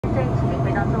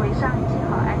We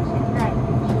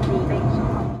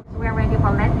are ready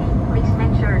for landing. Please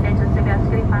make sure that the seatbelt is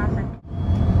fully fastened.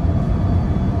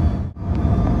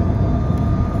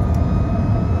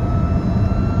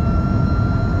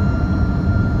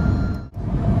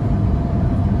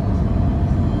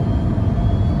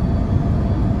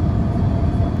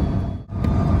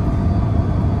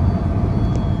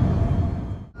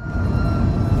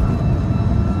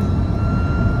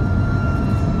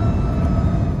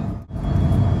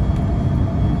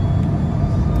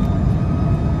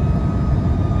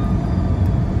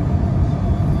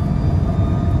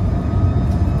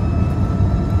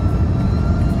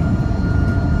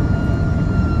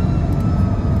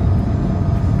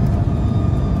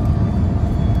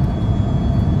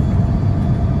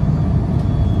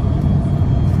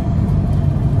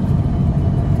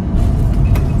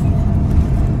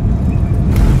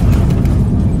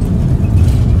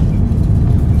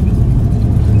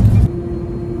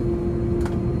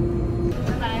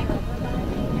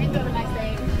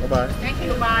 Bye. Thank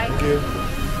you. Bye. Thank you.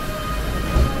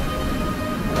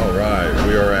 All right,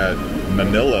 we are at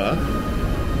Manila,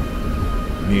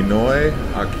 Ninoy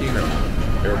Aquino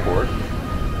Airport.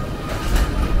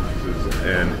 This is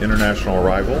an international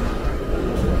arrival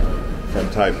from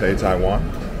Taipei, Taiwan.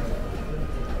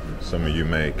 Some of you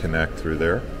may connect through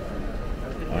there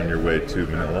on your way to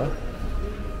Manila.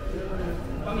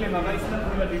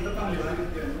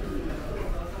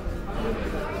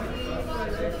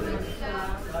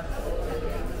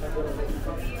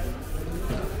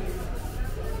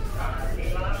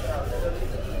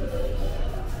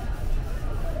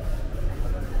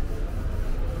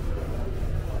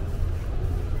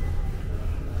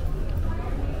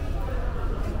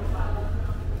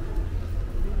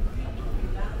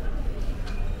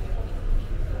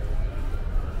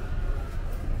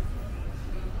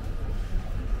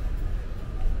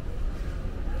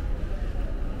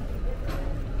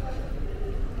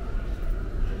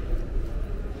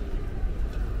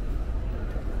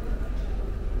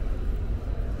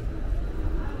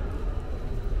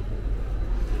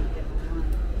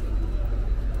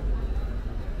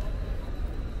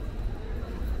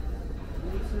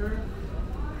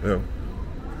 Yeah.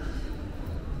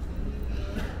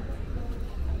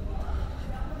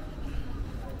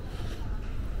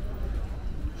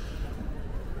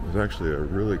 It was actually a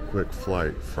really quick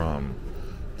flight from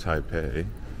Taipei.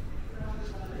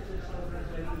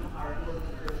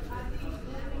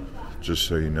 Just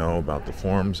so you know about the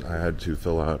forms, I had to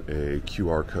fill out a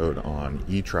QR code on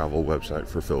eTravel website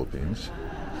for Philippines.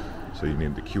 So you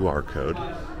need the QR code.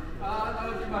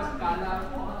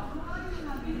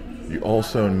 You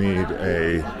also need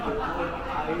a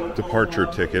departure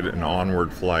ticket, an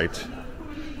onward flight.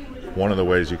 One of the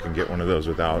ways you can get one of those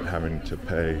without having to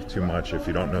pay too much, if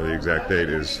you don't know the exact date,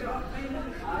 is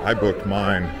I booked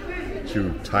mine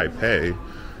to Taipei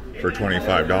for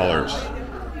 $25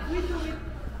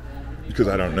 because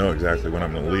I don't know exactly when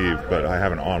I'm going to leave, but I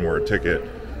have an onward ticket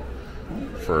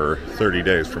for 30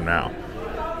 days from now.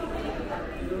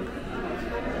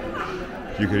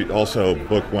 You could also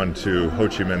book one to Ho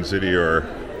Chi Minh City or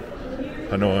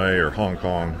Hanoi or Hong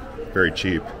Kong, very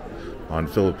cheap, on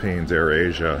Philippines,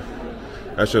 AirAsia.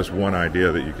 That's just one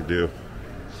idea that you could do.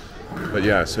 But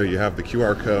yeah, so you have the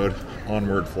QR code,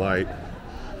 onward flight,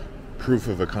 proof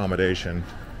of accommodation,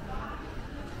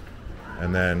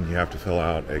 and then you have to fill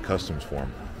out a customs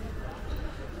form.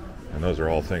 And those are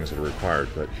all things that are required.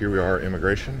 But here we are,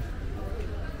 immigration.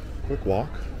 Quick walk.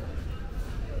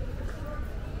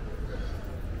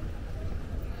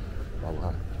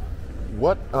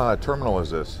 What terminal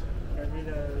is this?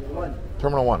 Terminal 1.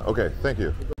 Terminal 1. Okay, thank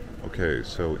you. Okay,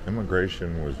 so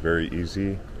immigration was very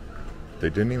easy. They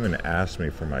didn't even ask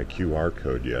me for my QR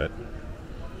code yet.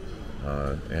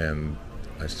 And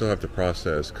I still have to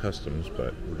process customs,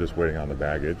 but we're just waiting on the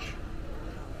baggage.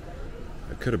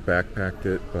 I could have backpacked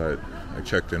it, but I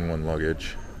checked in one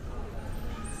luggage.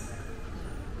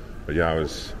 But yeah, I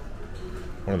was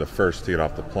one of the first to get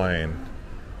off the plane,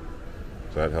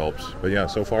 so that helps. But yeah,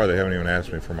 so far they haven't even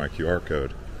asked me for my QR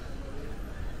code.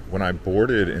 When I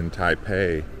boarded in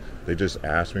Taipei, they just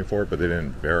asked me for it, but they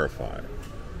didn't verify.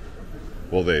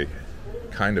 Well, they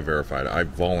kind of verified. I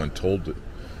voluntold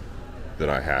that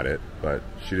I had it, but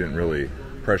she didn't really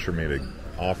pressure me to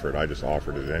offer it. I just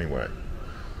offered it anyway,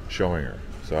 showing her.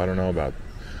 So I don't know about,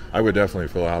 I would definitely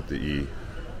fill out the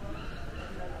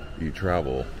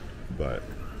e-travel, but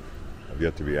I've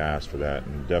yet to be asked for that,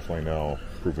 and definitely no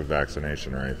proof of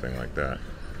vaccination or anything like that.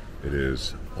 It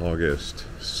is August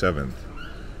 7th,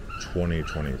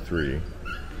 2023.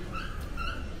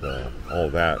 So all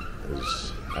that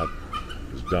is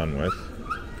done with.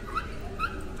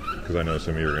 because I know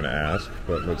some of you are going to ask.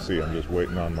 But let's see, I'm just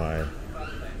waiting on my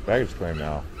baggage claim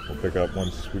now. We'll pick up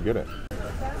once we get it.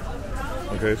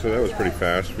 Okay, so that was pretty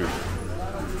fast.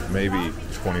 Maybe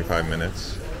 25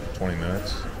 minutes, 20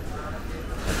 minutes.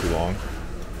 Not too long.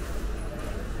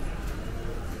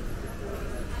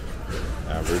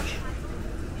 Average.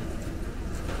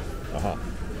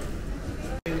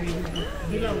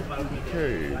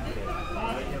 Okay.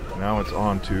 Now it's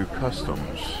on to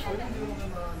customs.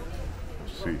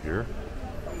 Let's see here.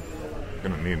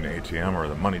 Gonna need an ATM or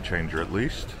the money changer at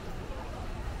least.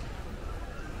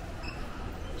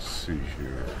 Let's see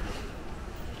here.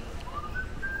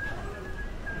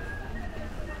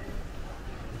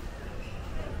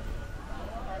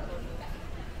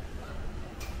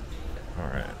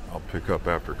 Alright, I'll pick up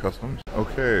after customs.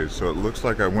 Okay, so it looks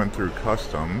like I went through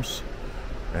customs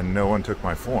and no one took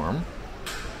my form.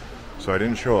 So I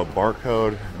didn't show a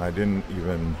barcode and I didn't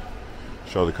even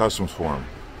show the customs form.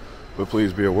 But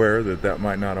please be aware that that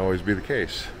might not always be the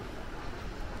case.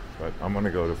 But I'm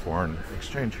gonna go to foreign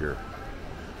exchange here.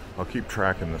 I'll keep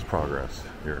tracking this progress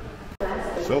here.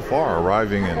 So far,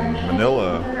 arriving in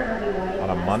Manila on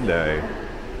a Monday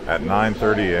at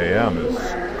 9:30 a.m. is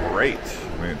great.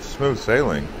 I mean, it's smooth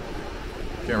sailing.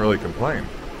 Can't really complain.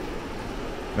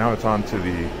 Now it's on to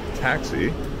the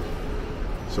taxi.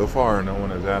 So far, no one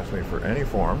has asked me for any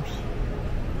forms.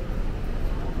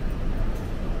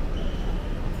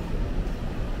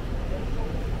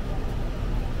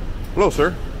 Hello,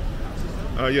 sir.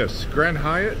 Yes, Grand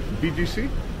Hyatt, BGC?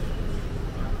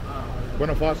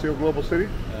 Bonifacio Global City?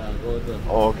 Go to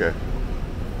Oh, okay.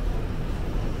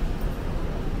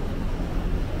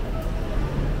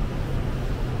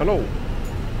 Hello.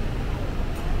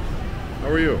 How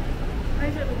are you?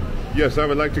 Yes, I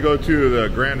would like to go to the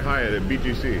Grand Hyatt at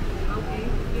BGC. Okay.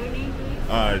 Your name,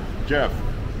 please? Jeff.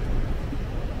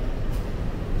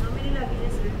 How many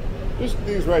luggages, sir? Just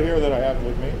these right here that I have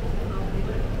with me.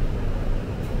 Okay.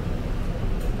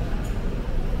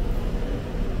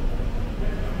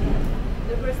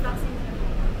 The first taxi.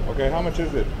 Okay, how much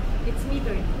is it? It's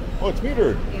metered. Oh, it's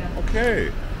metered. Yeah.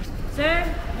 Okay.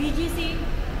 Sir, BGC.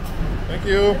 Thank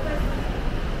you.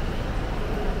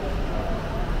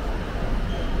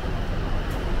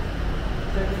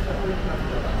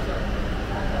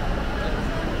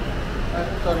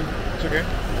 sorry. It's okay.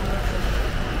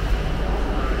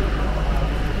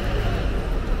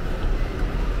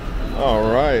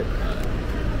 All right.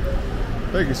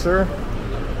 Thank you, sir.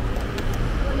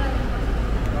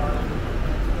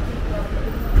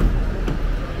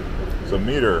 It's a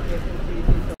meter.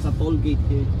 Sa toll gate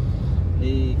here,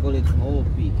 they call it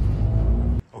OP.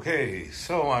 Okay,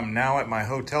 so I'm now at my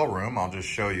hotel room. I'll just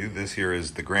show you. This here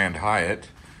is the Grand Hyatt.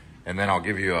 And then I'll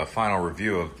give you a final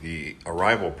review of the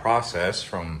arrival process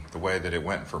from the way that it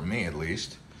went for me, at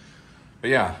least. But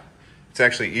yeah, it's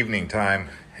actually evening time,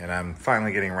 and I'm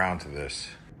finally getting around to this.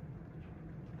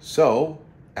 So,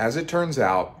 as it turns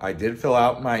out, I did fill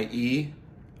out my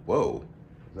Whoa,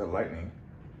 is that lightning?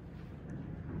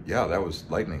 Yeah, that was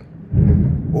lightning.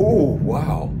 Oh,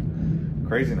 wow.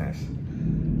 Craziness.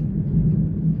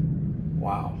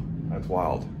 Wow, that's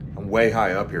wild. I'm way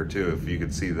high up here, too, if you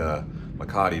could see the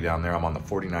Makati down there. I'm on the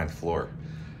 49th floor.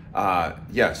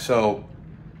 Yeah, so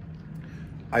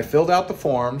I filled out the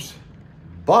forms,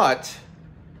 but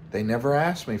they never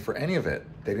asked me for any of it.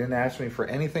 They didn't ask me for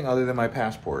anything other than my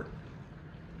passport,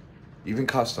 even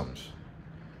customs,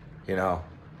 you know.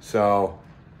 So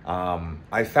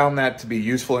I found that to be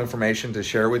useful information to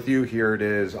share with you. Here it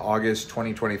is, August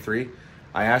 2023.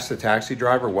 I asked the taxi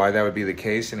driver why that would be the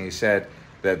case, and he said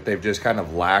that they've just kind of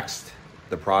laxed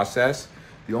the process.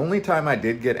 The only time I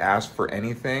did get asked for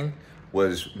anything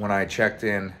was when I checked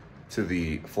in to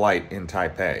the flight in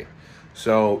Taipei.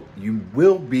 So you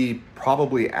will be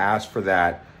probably asked for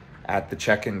that at the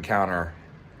check-in counter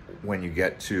when you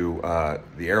get to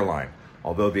the airline.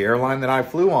 Although the airline that I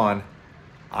flew on,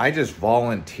 I just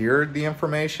volunteered the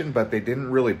information, but they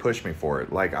didn't really push me for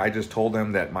it. Like, I just told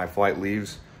them that my flight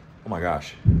leaves. Oh my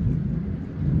gosh.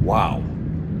 Wow.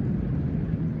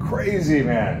 Crazy,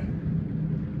 man.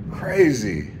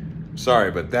 Crazy.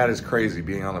 Sorry, but that is crazy,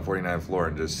 being on the 49th floor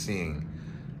and just seeing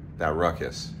that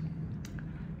ruckus.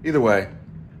 Either way,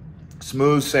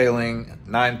 smooth sailing,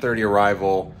 9:30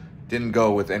 arrival, didn't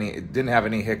have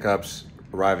any hiccups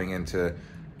arriving into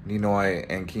Ninoy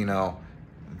Aquino.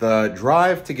 The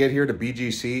drive to get here to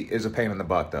BGC is a pain in the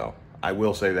butt, though. I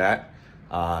will say that.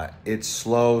 It's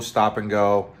slow, stop and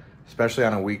go, especially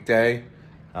on a weekday.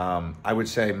 I would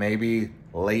say maybe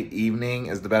late evening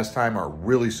is the best time, or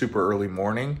really super early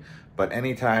morning, but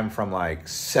anytime from like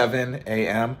 7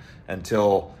 a.m.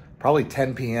 until probably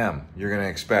 10 p.m. you're going to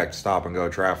expect stop and go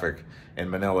traffic in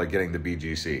Manila getting the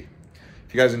BGC.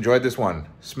 If you guys enjoyed this one,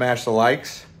 smash the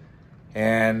likes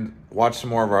and watch some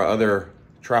more of our other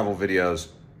travel videos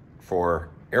for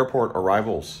airport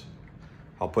arrivals.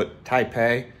 I'll put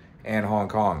Taipei and Hong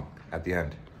Kong at the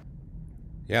end.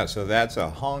 Yeah, so that's a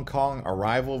Hong Kong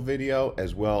arrival video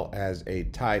as well as a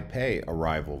Taipei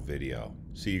arrival video.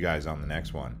 See you guys on the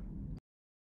next one.